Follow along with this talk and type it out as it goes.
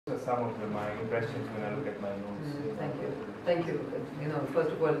Some of my impressions when I look at my notes. Thank you.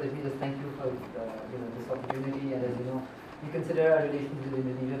 First of all, let me just thank you for this opportunity. And as you know, we consider our relations with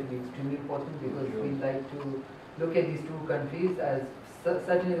Indonesia to be extremely important because we like to look at these two countries as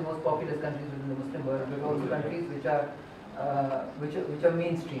certainly the most populous countries within the Muslim world, but also countries which are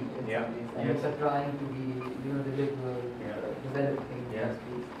mainstream in some ways, and which are trying to be the liberal, developing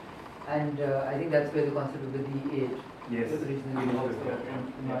countries. And I think that's where the concept of the D8 originally also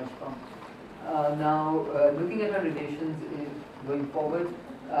emerged from. Now, looking at our relations going forward,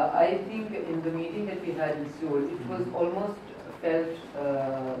 I think in the meeting that we had in Seoul, it was almost felt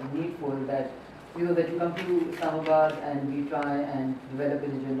needful that that you come to Islamabad and we try and develop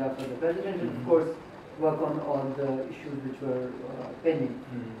an agenda for the president, and of course work on all the issues which were pending.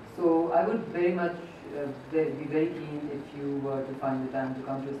 So I would very much be very keen if you were to find the time to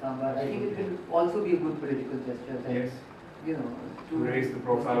come to Istanbul. I think it will also be a good political gesture. That, to raise the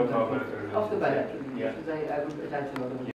profile of our bilateral relations. I would attach a lot of